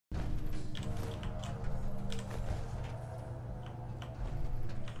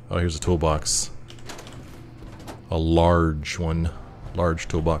Oh, here's a toolbox. A large one. Large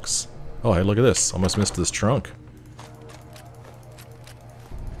toolbox. Oh, hey, look at this. Almost missed this trunk.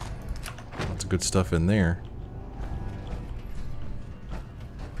 Lots of good stuff in there.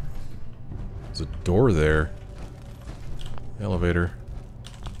 There's a door there. Elevator.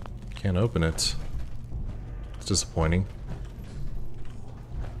 Can't open it. It's disappointing.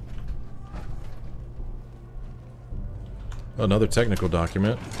 Oh, another technical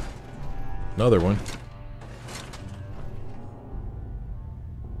document. Another one.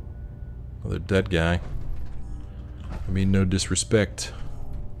 Another dead guy. I mean, no disrespect.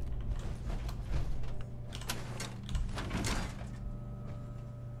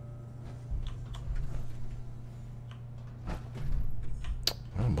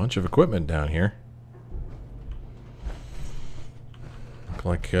 Oh, a bunch of equipment down here. Looked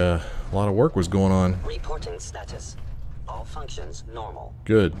like a lot of work was going on. Reporting status. All functions normal.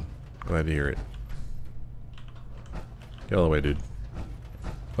 Good. Glad to hear it. Get out of the way, dude.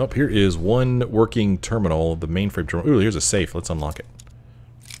 Oh, here is one working terminal, the mainframe terminal. Ooh, here's a safe. Let's unlock it.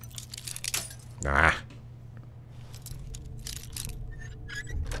 Ah.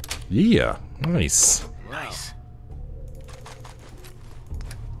 Yeah. Nice. Nice.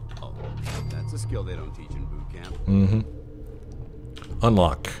 Oh, that's a skill they don't teach in boot camp. Mm-hmm.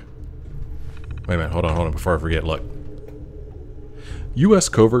 Unlock. Wait a minute. Hold on. Before I forget, look. U.S.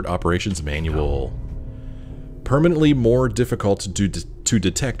 Covert Operations Manual. Permanently more difficult to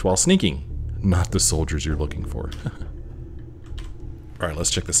detect while sneaking. Not the soldiers you're looking for. Alright, let's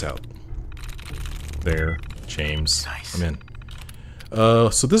check this out. There. James. Nice. I'm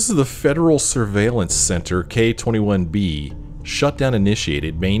in. So this is the Federal Surveillance Center, K-21B. Shutdown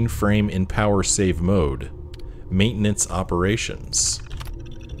initiated. Mainframe in power save mode. Maintenance operations.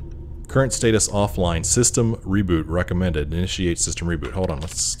 Current status offline. System reboot recommended. Initiate system reboot. Hold on,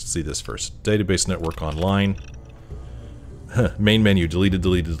 let's see this first. Database network online. Main menu.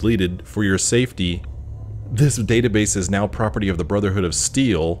 Deleted. For your safety, this database is now property of the Brotherhood of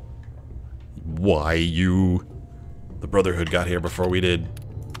Steel. Why you? The Brotherhood got here before we did.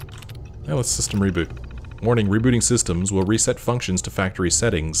 Now let's system reboot. Warning, rebooting systems will reset functions to factory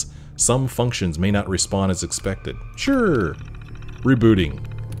settings. Some functions may not respond as expected. Sure. Rebooting.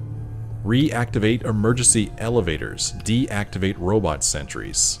 Reactivate emergency elevators. Deactivate robot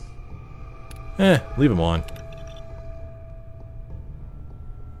sentries. Leave them on.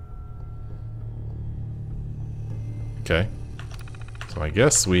 Okay. So I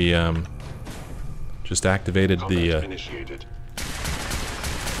guess we, just activated the,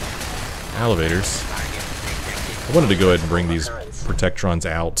 elevators. I wanted to go ahead and bring these Protectrons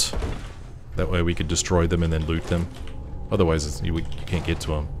out. That way we could destroy them and then loot them. Otherwise, you can't get to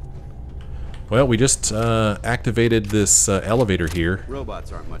them. Well, we just activated this elevator here.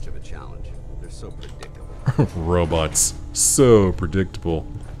 Robots aren't much of a challenge. They're so predictable. Robots. So predictable.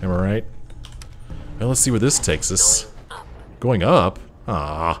 Am I right? Well, let's see where this takes us. Going up?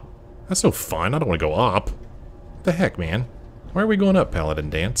 Ah, that's no fun. I don't want to go up. What the heck, man? Why are we going up, Paladin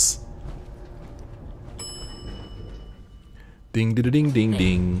Dance? Ding, ding, ding, ding,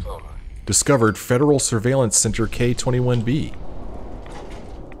 ding. Discovered Federal Surveillance Center K-21B.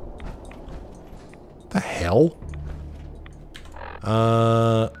 The hell?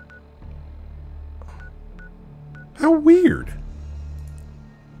 How weird.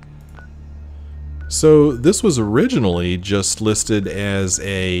 So this was originally just listed as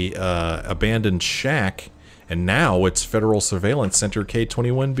a abandoned shack, and now it's Federal Surveillance Center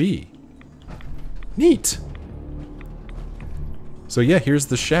K-21B. Neat. So yeah, here's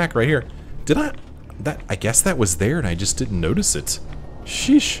the shack right here. I guess that was there and I just didn't notice it.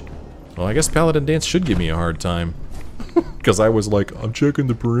 Sheesh. Well, I guess Paladin Dance should give me a hard time. Because I was like, I'm checking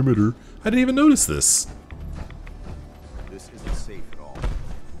the perimeter. I didn't even notice this. This isn't safe at all.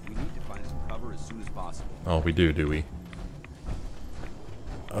 We need to find some cover as soon as possible. Oh, we do we?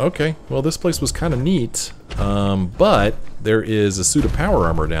 Okay, well this place was kind of neat. But there is a suit of power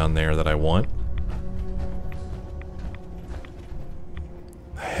armor down there that I want.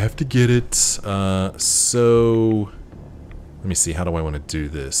 I have to get it. So... Let me see, how do I want to do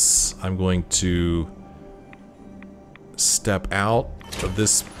this? I'm going to step out of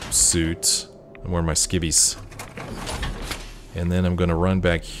this suit. I'm wearing my skivvies. And then I'm going to run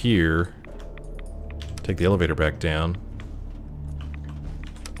back here. Take the elevator back down.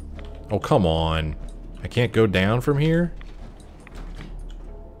 Oh, come on. I can't go down from here?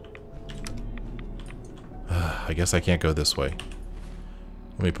 I guess I can't go this way.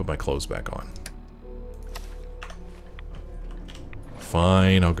 Let me put my clothes back on.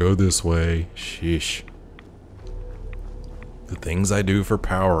 Fine, I'll go this way. Sheesh. The things I do for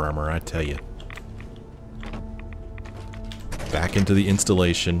power armor, I tell you. Back into the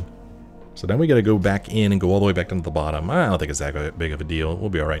installation. So then we gotta go back in and go all the way back down to the bottom. I don't think it's that big of a deal. We'll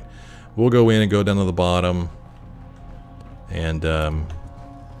be alright. We'll go in and go down to the bottom. And,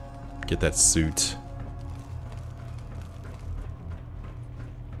 get that suit.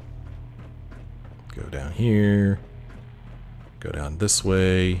 Go down here. Go down this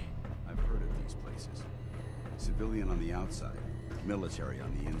way. I've heard of these places. Civilian on the outside, military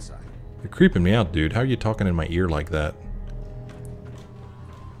on the inside. You're creeping me out, dude. How are you talking in my ear like that?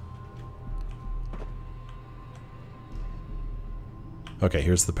 Okay,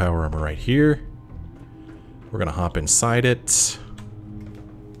 here's the power armor right here. We're gonna hop inside it.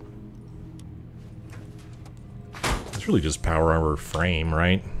 It's really just power armor frame,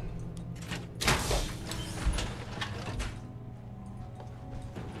 right?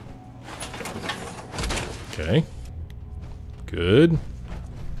 Okay. Good.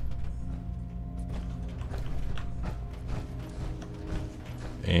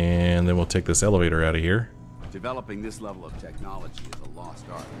 And then we'll take this elevator out of here. Developing this level of technology is a lost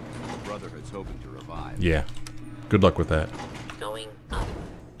art. The Brotherhood's hoping to revive. Yeah. Good luck with that. Going up.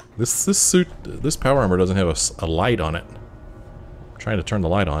 This suit, this power armor doesn't have a light on it. I'm trying to turn the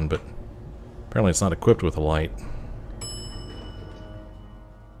light on, but apparently it's not equipped with a light.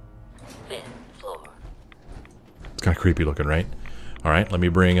 5th floor. It's kind of creepy looking, right? Alright, let me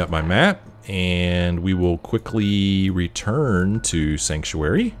bring up my map, and we will quickly return to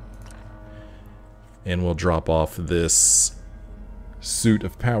Sanctuary. And we'll drop off this suit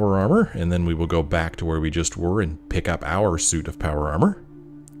of power armor, and then we will go back to where we just were and pick up our suit of power armor.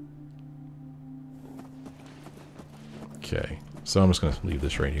 Okay, so I'm just going to leave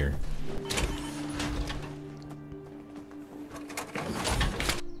this right here.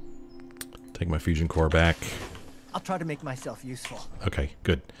 Take my fusion core back. I'll try to make myself useful. Okay,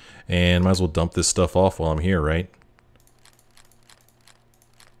 good. And might as well dump this stuff off while I'm here, right?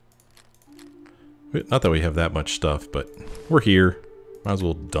 Not that we have that much stuff, but we're here. Might as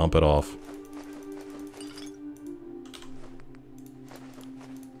well dump it off.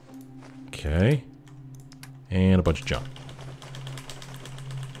 Okay. And a bunch of junk.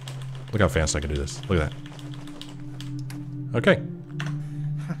 Look how fast I can do this. Look at that. Okay.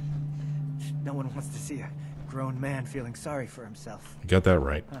 No one wants to see a grown man feeling sorry for himself. You got that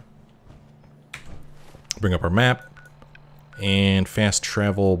right. Bring up our map. And fast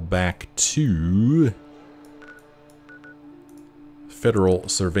travel back to Federal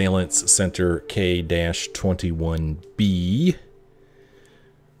Surveillance Center K-21B.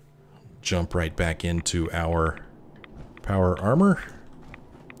 Jump right back into our power armor.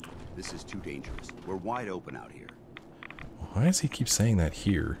 This is too dangerous. We're wide open out here. Why does he keep saying that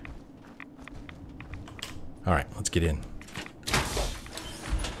here? Alright, let's get in.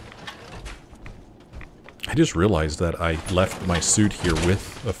 I just realized that I left my suit here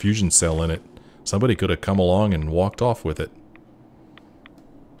with a fusion cell in it. Somebody could have come along and walked off with it.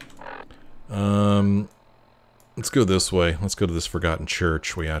 Let's go this way. Let's go to this forgotten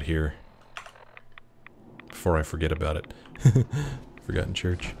church way out here. Before I forget about it. Forgotten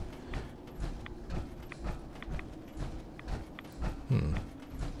church. I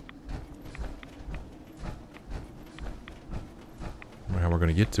wonder how we're going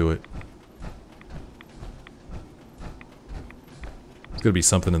to get to it. There's going to be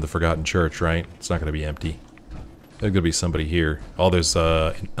something in the forgotten church, right? It's not going to be empty. There's going to be somebody here. Oh, there's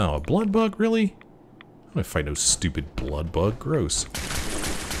oh, a blood bug, really? I'm going to fight no stupid blood bug. Gross.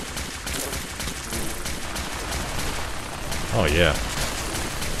 Oh, yeah.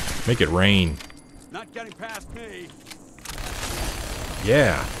 Make it rain. Not getting past me.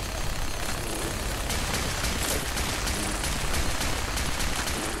 Yeah.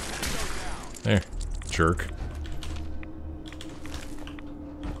 There. Jerk.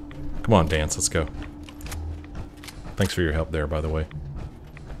 Come on, Dance, let's go. Thanks for your help there, by the way.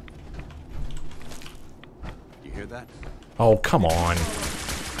 You hear that? Oh, come on.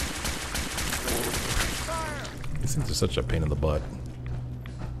 These things are such a pain in the butt.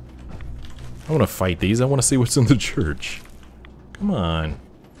 I want to fight these. I want to see what's in the church. Come on.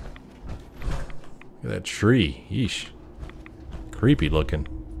 Look at that tree. Yeesh. Creepy looking.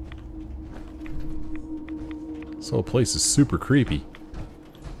 This whole place is super creepy.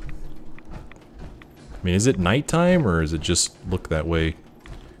 I mean, is it nighttime or is it just look that way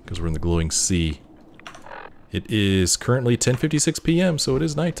because we're in the glowing sea? It is currently 10:56 p.m., so it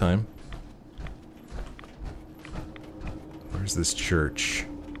is nighttime. Where's this church?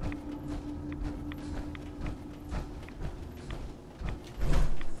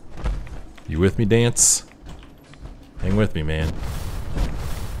 You with me, Dance? Hang with me, man.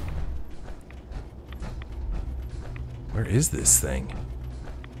 Where is this thing?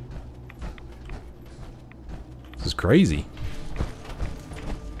 This is crazy.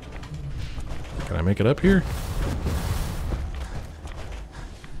 Can I make it up here?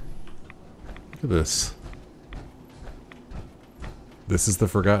 Look at this. This is the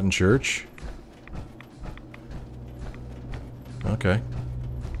Forgotten Church? Okay.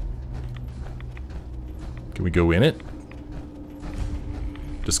 Can we go in it?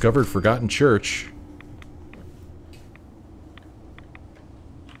 Discovered Forgotten Church.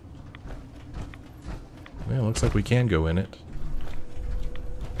 Yeah, looks like we can go in it.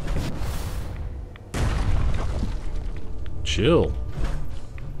 Chill.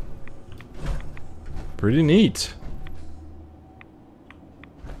 Pretty neat.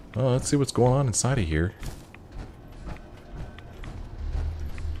 Oh, let's see what's going on inside of here.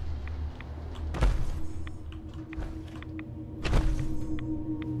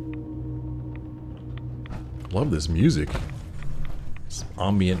 Love this music. It's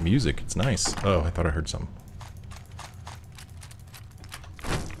ambient music. It's nice. Oh, I thought I heard something.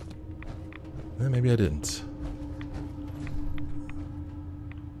 Maybe I didn't.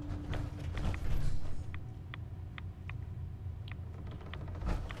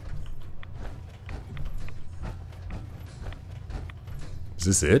 Is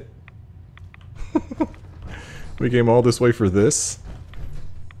this it? We came all this way for this?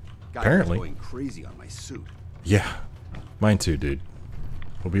 Guys, Apparently. going crazy on my suit. Yeah. Mine too, dude.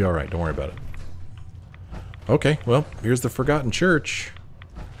 We'll be alright. Don't worry about it. Okay, well, here's the Forgotten Church.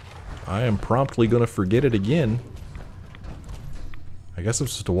 I am promptly gonna forget it again. I guess I'm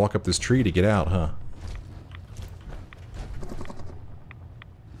supposed to walk up this tree to get out, huh?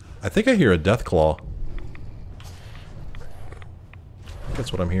 I think I hear a death claw. I think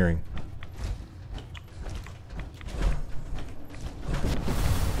that's what I'm hearing.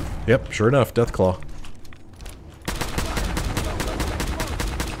 Yep, sure enough, death claw.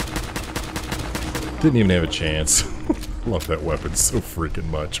 Didn't even have a chance. Love that weapon so freaking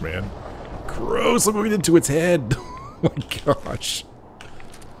much, man. Gross, look what we did to its head. Oh my gosh.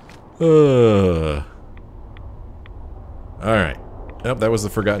 Alright. Yep, that was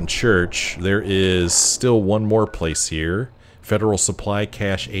the Forgotten Church. There is still one more place here. Federal Supply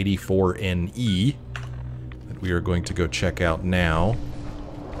Cache 84NE. That we are going to go check out now.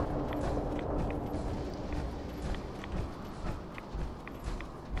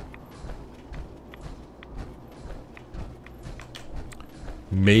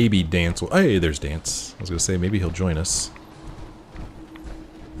 Maybe Dance will... Hey, there's Dance. I was going to say, maybe he'll join us.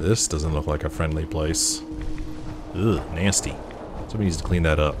 This doesn't look like a friendly place. Ugh, nasty. Somebody needs to clean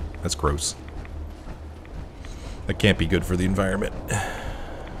that up. That's gross. That can't be good for the environment.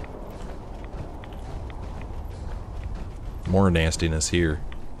 More nastiness here.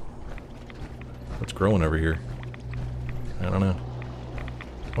 What's growing over here? I don't know.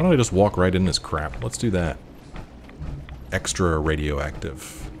 Why don't I just walk right in this crap? Let's do that. Extra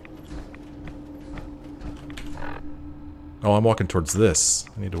radioactive. Oh, I'm walking towards this.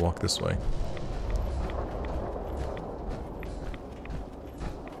 I need to walk this way.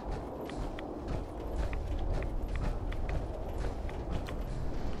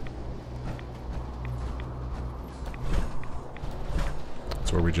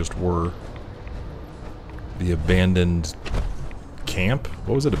 That's where we just were. The abandoned camp?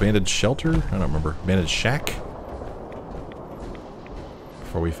 What was it? Abandoned shelter? I don't remember. Abandoned shack?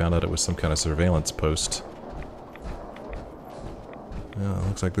 Before we found out it was some kind of surveillance post. Yeah, it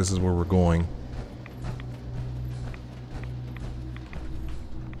looks like this is where we're going.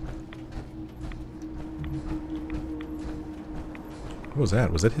 What was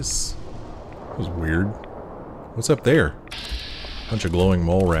that? Was that his... That was weird. What's up there? Bunch of glowing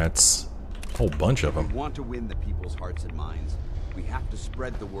mole rats. A whole bunch of them. We want to win the people's hearts and minds. We have to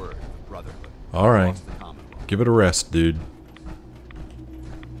spread the word of brotherhood. Alright. across the Commonwealth. Give it a rest, dude.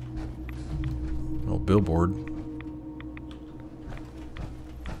 Oh, billboard.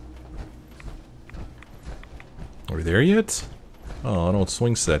 Are we there yet? Oh, an old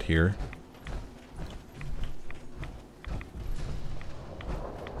swing set here.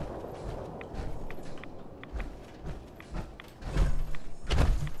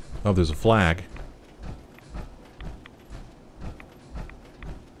 Oh, there's a flag.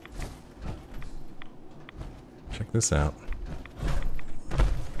 Check this out.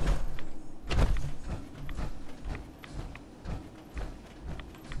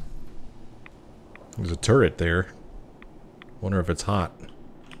 There's a turret there. Wonder if it's hot.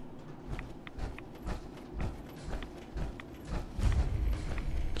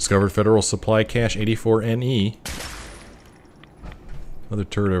 Discovered Federal Supply Cache 84NE. Another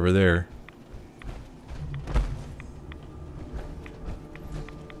turret over there.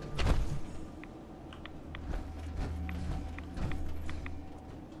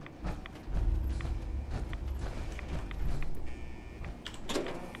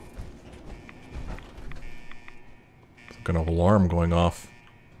 Some kind of alarm going off.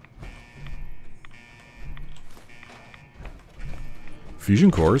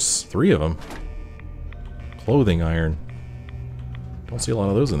 Fusion cores, 3 of them. Clothing iron. Don't see a lot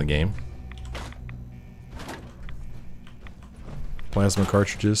of those in the game. Plasma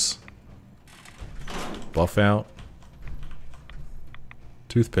cartridges. Buff out.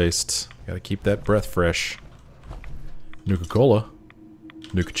 Toothpaste. Gotta keep that breath fresh. Nuka-Cola.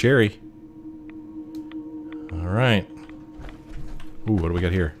 Nuka-Cherry. Alright. Ooh, what do we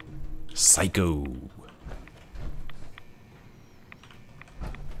got here? Psycho.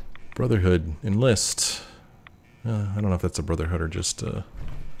 Brotherhood. Enlist. I don't know if that's a brotherhood or just, or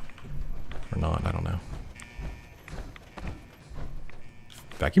not. I don't know.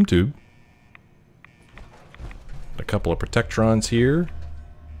 Vacuum tube. A couple of protectrons here.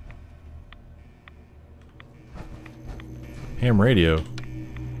 Ham radio.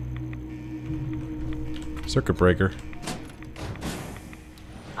 Circuit breaker.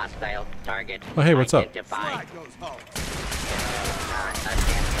 Hostile target. Oh, hey, what's up? Identified.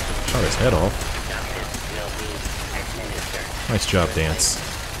 Shot his head off. Justice will be administered. Nice job, Dance.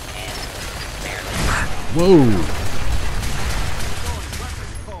 And Whoa!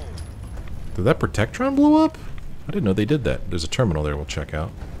 Did that protectron blow up? I didn't know they did that. There's a terminal there we'll check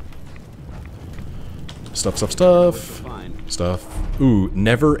out. Stuff. Stuff. Ooh,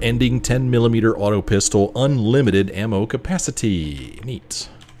 never-ending 10mm auto pistol, unlimited ammo capacity. Neat.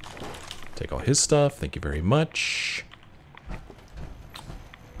 Take all his stuff. Thank you very much.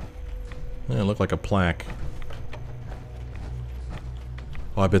 It looked like a plaque.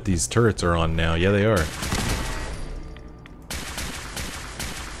 Oh, I bet these turrets are on now. Yeah, they are.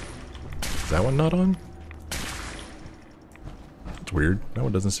 Is that one not on? That's weird. That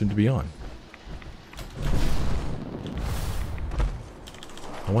one doesn't seem to be on.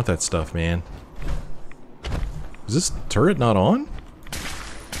 I want that stuff, man. Is this turret not on?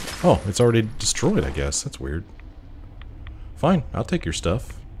 Oh, it's already destroyed, I guess. That's weird. Fine, I'll take your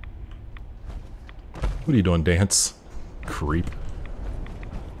stuff. What are you doing, Dance? Creep.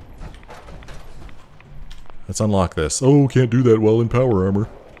 Let's unlock this. Oh, can't do that while in power armor.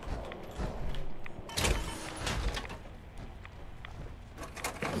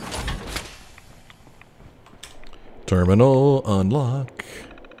 Terminal unlock.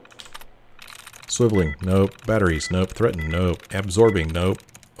 Swiveling, nope. Batteries, nope. Threaten, nope. Absorbing, nope.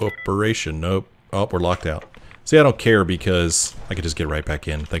 Operation, nope. Oh, we're locked out. See, I don't care because I could just get right back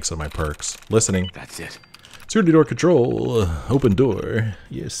in thanks to my perks. Listening. That's it. Security door control. Open door.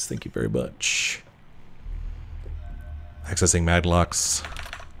 Yes, thank you very much. Accessing madlocks.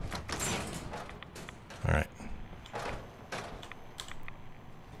 Alright.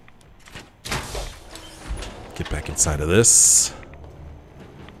 Get back inside of this.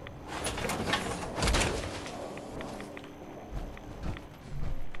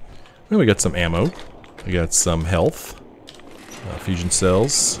 Well, we got some ammo. We got some health. Fusion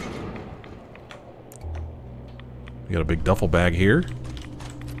cells. We got a big duffel bag here.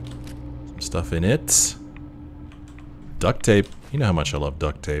 Some stuff in it. Duct tape. You know how much I love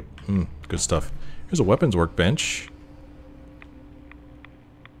duct tape. Good stuff. Here's a weapons workbench.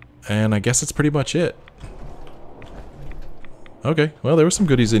 And I guess that's pretty much it. Okay, well, there were some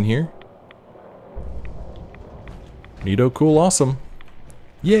goodies in here. Neato, cool, awesome.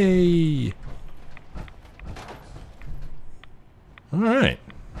 Yay! Alright.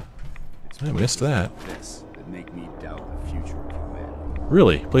 I missed that. That make me doubt the future of humanity.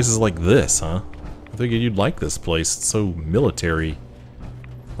 Really? Places like this, huh? I figured you'd like this place. It's so military.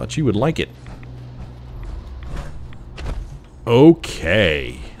 Thought you would like it.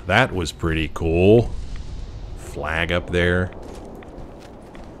 Okay. That was pretty cool. Flag up there.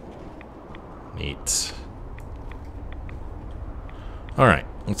 Neat. Alright,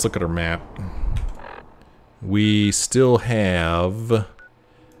 let's look at our map. We still have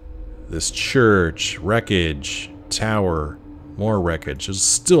this church, wreckage, tower, more wreckage. There's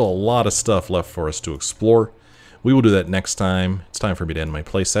still a lot of stuff left for us to explore. We will do that next time. It's time for me to end my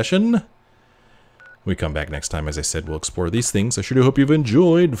play session. When we come back next time, as I said, we'll explore these things. I sure do hope you've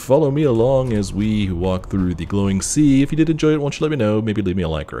enjoyed. Follow me along as we walk through the glowing sea. If you did enjoy it, won't you let me know? Maybe leave me a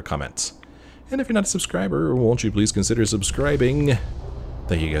like or a comment. And if you're not a subscriber, won't you please consider subscribing?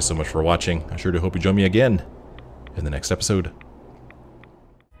 Thank you guys so much for watching. I sure do hope you join me again in the next episode.